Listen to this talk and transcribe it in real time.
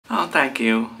Oh, thank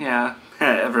you. Yeah,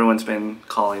 everyone's been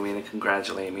calling me to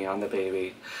congratulate me on the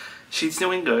baby. She's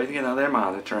doing good, you know, they're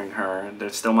monitoring her. They're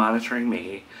still monitoring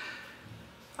me.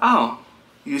 Oh,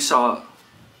 you saw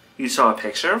a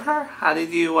picture of her? How did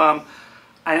you, I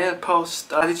didn't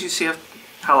post, how did you see a,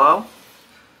 hello?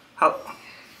 How,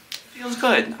 feels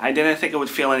good. I didn't think it would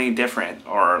feel any different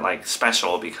or, like,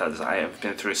 special because I have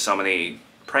been through so many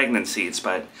pregnancies,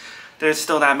 but there's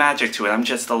still that magic to it. I'm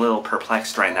just a little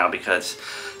perplexed right now because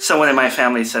someone in my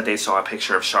family said they saw a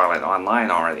picture of Charlotte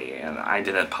online already and I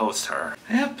didn't post her.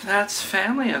 Yep, that's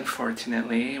family,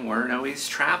 unfortunately. Word always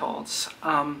travels.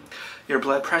 Your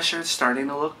blood pressure is starting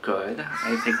to look good.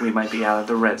 I think we might be out of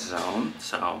the red zone,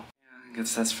 so yeah, I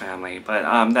guess that's family.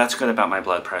 But that's good about my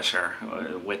blood pressure.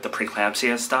 With the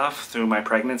preeclampsia stuff through my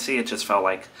pregnancy, it just felt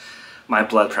like my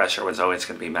blood pressure was always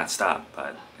going to be messed up,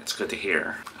 but it's good to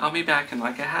hear. I'll be back in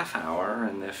like a half hour,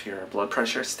 and if your blood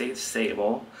pressure stays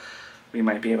stable, we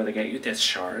might be able to get you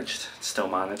discharged. Still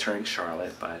monitoring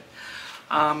Charlotte, but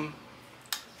I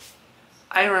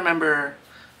remember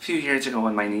a few years ago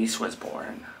when my niece was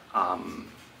born,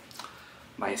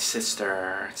 my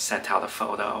sister sent out a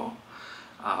photo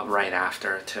right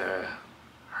after to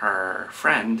her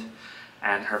friend,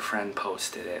 and her friend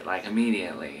posted it like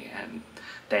immediately, and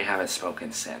they haven't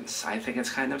spoken since. I think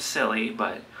it's kind of silly,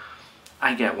 but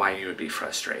I get why you would be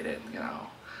frustrated, you know.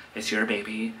 It's your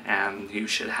baby, and you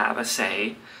should have a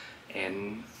say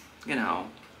in, you know,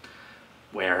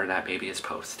 where that baby is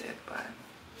posted, but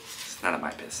it's none of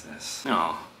my business.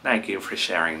 No, thank you for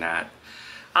sharing that.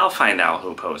 I'll find out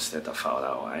who posted the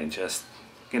photo. I just,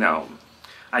 you know,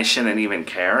 I shouldn't even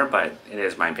care, but it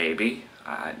is my baby.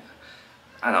 I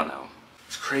don't know.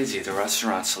 It's crazy, the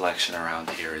restaurant selection around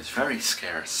here is very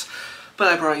scarce. But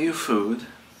I brought you food.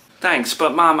 Thanks,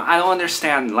 but Mom, I don't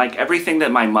understand, like, everything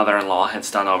that my mother-in-law has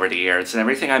done over the years and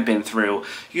everything I've been through,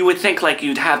 you would think, like,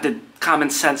 you'd have the common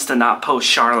sense to not post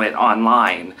Charlotte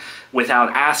online without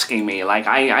asking me. Like,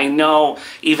 I know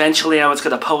eventually I was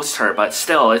gonna post her, but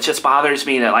still, it just bothers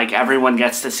me that, like, everyone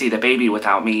gets to see the baby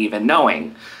without me even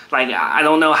knowing. Like, I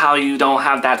don't know how you don't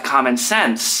have that common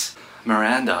sense.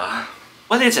 Miranda.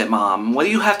 What is it, Mom? What do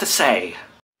you have to say?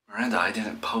 Miranda, I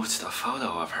didn't post a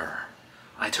photo of her.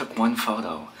 I took one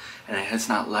photo, and it has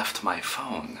not left my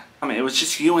phone. I mean, it was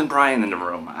just you and Brian in the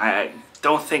room. I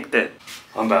don't think that...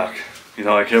 I'm back. You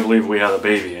know, I can't believe we had a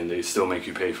baby and they still make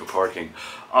you pay for parking.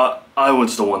 I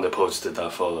was the one that posted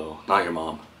that photo, not your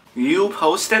mom. You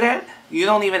posted it? You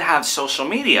don't even have social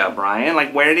media, Brian.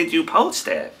 Like, where did you post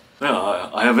it? Yeah,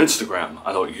 I have Instagram.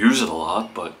 I don't use it a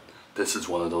lot, but this is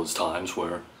one of those times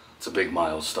where it's a big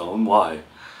milestone. Why?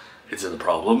 Is it a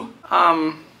problem?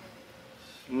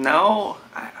 No.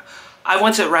 I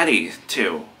wasn't ready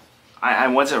to. I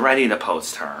wasn't ready to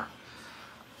post her.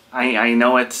 I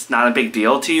know it's not a big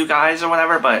deal to you guys or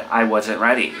whatever, but I wasn't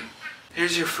ready.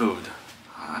 Here's your food.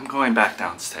 I'm going back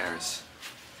downstairs.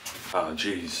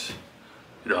 Geez.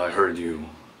 You know, I heard you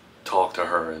talk to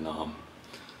her and,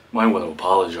 might want to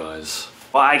apologize.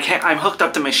 Well, I can't, I'm hooked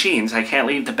up to machines. I can't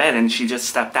leave the bed and she just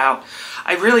stepped out.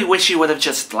 I really wish you would have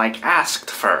just, like,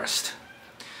 asked first.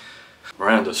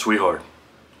 Miranda, sweetheart,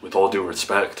 with all due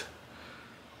respect,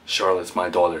 Charlotte's my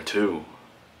daughter too.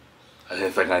 I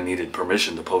didn't think I needed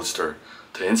permission to post her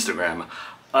to Instagram.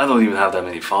 I don't even have that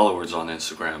many followers on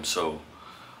Instagram, so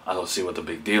I don't see what the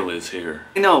big deal is here.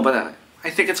 I know, but I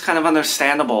think it's kind of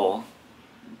understandable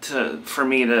for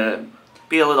me to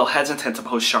be a little hesitant to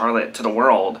post Charlotte to the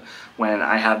world when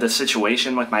I have this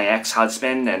situation with my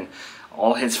ex-husband and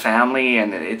all his family,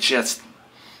 and it's just,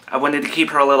 I wanted to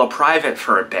keep her a little private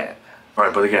for a bit.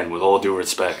 Alright, but again, with all due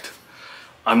respect,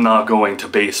 I'm not going to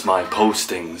base my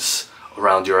postings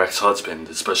around your ex-husband,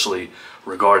 especially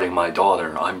regarding my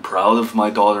daughter. I'm proud of my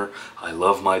daughter, I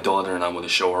love my daughter, and I want to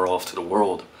show her off to the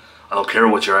world. I don't care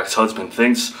what your ex-husband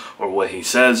thinks, or what he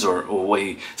says, or what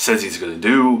he says he's gonna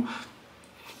do.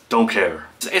 Don't care.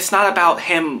 It's not about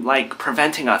him, like,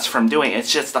 preventing us from doing it.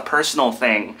 It's just a personal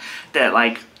thing that,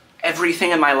 like,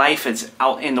 everything in my life is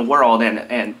out in the world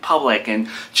and public, and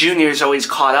Junior's always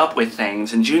caught up with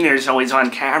things, and Junior's always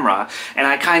on camera, and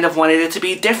I kind of wanted it to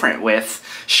be different with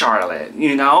Charlotte,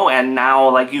 you know? And now,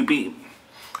 like,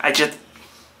 I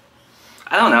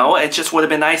don't know, it just would have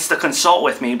been nice to consult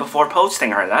with me before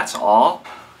posting her, that's all.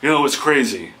 You know, it's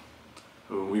crazy.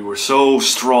 We were so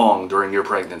strong during your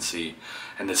pregnancy,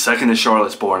 and the second that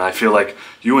Charlotte's born, I feel like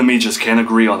you and me just can't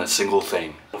agree on a single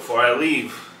thing. Before I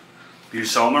leave, you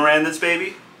saw Miranda's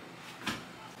baby?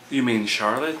 You mean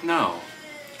Charlotte? No.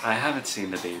 I haven't seen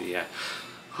the baby yet.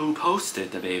 Who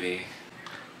posted the baby?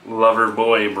 Lover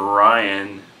boy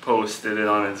Brian posted it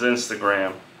on his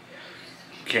Instagram.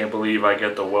 Can't believe I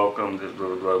get the welcome. Blah,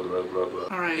 blah, blah, blah, blah.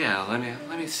 All right, yeah.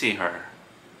 Let me see her.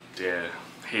 Yeah,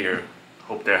 here.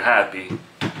 Hope they're happy.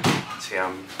 See,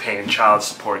 I'm paying child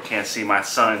support. Can't see my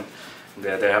son.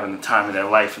 They're having the time of their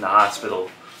life in the hospital,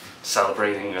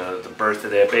 celebrating the birth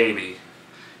of their baby.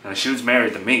 You know, she was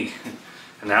married to me,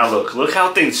 and now look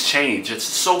how things change. It's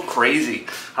so crazy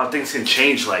how things can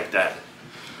change like that.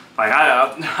 Like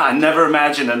I never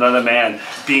imagined another man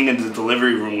being in the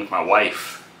delivery room with my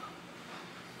wife.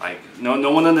 Like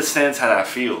no one understands how that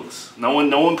feels. No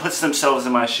one puts themselves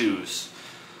in my shoes.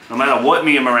 No matter what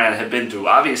me and Miranda have been through,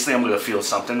 obviously I'm gonna feel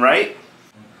something, right?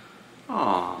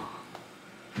 Aw,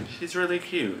 she's really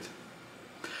cute.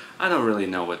 I don't really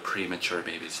know what premature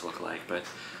babies look like, but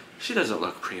she doesn't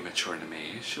look premature to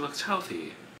me. She looks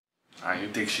healthy. You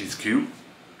think she's cute?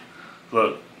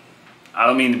 Look, I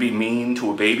don't mean to be mean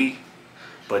to a baby,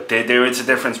 but there is a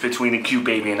difference between a cute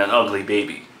baby and an ugly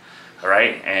baby,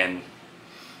 alright? And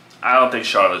I don't think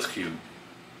Charlotte's cute.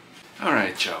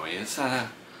 Alright, Joey, is that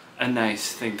a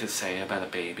nice thing to say about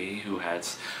a baby who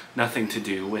has nothing to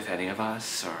do with any of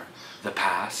us, or the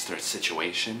past, or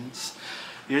situations?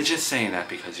 You're just saying that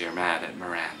because you're mad at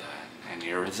Miranda, and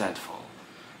you're resentful.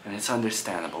 And it's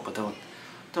understandable, but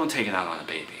don't take it out on a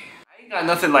baby. I ain't got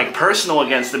nothing like personal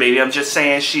against the baby. I'm just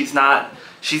saying she's not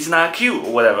cute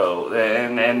or whatever.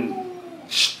 And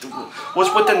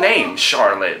what's with the name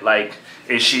Charlotte? Like,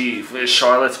 is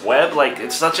Charlotte's Web? Like,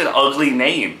 it's such an ugly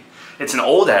name. It's an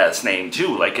old ass name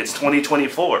too. Like, it's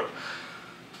 2024.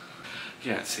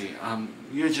 Yeah, see,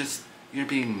 you're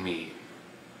being mean.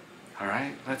 All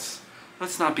right, let's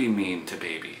not be mean to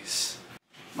babies.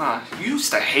 Ma, you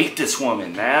used to hate this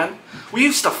woman, man. We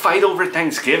used to fight over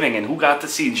Thanksgiving and who got to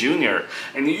see Junior.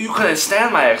 And you couldn't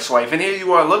stand my ex-wife. And here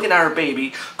you are looking at her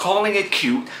baby, calling it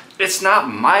cute. It's not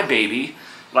my baby.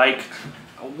 Like,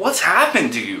 what's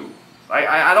happened to you?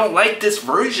 I don't like this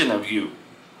version of you.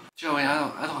 Joey,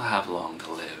 I don't have long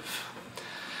to live.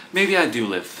 Maybe I do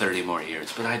live 30 more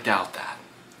years, but I doubt that.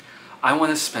 I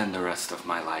want to spend the rest of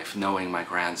my life knowing my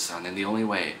grandson, and the only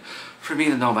way for me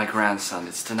to know my grandson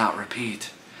is to not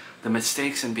repeat the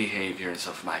mistakes and behaviors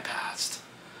of my past.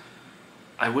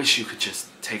 I wish you could just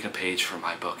take a page from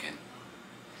my book and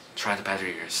try to better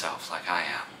yourself like I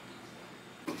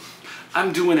am.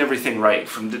 I'm doing everything right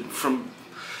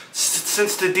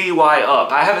since the DUI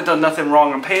up. I haven't done nothing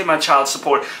wrong. I'm paying my child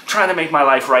support, trying to make my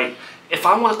life right. If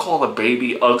I want to call a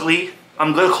baby ugly,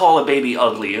 I'm going to call a baby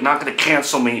ugly. You're not going to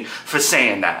cancel me for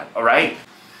saying that, alright?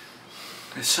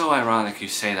 It's so ironic you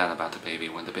say that about the baby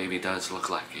when the baby does look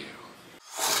like you.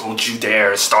 Don't you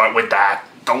dare start with that.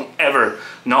 Don't ever.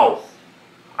 No.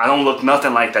 I don't look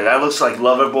nothing like that. That looks like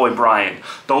Loverboy Brian.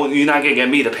 You're not going to get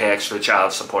me to pay extra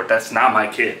child support. That's not my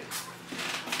kid.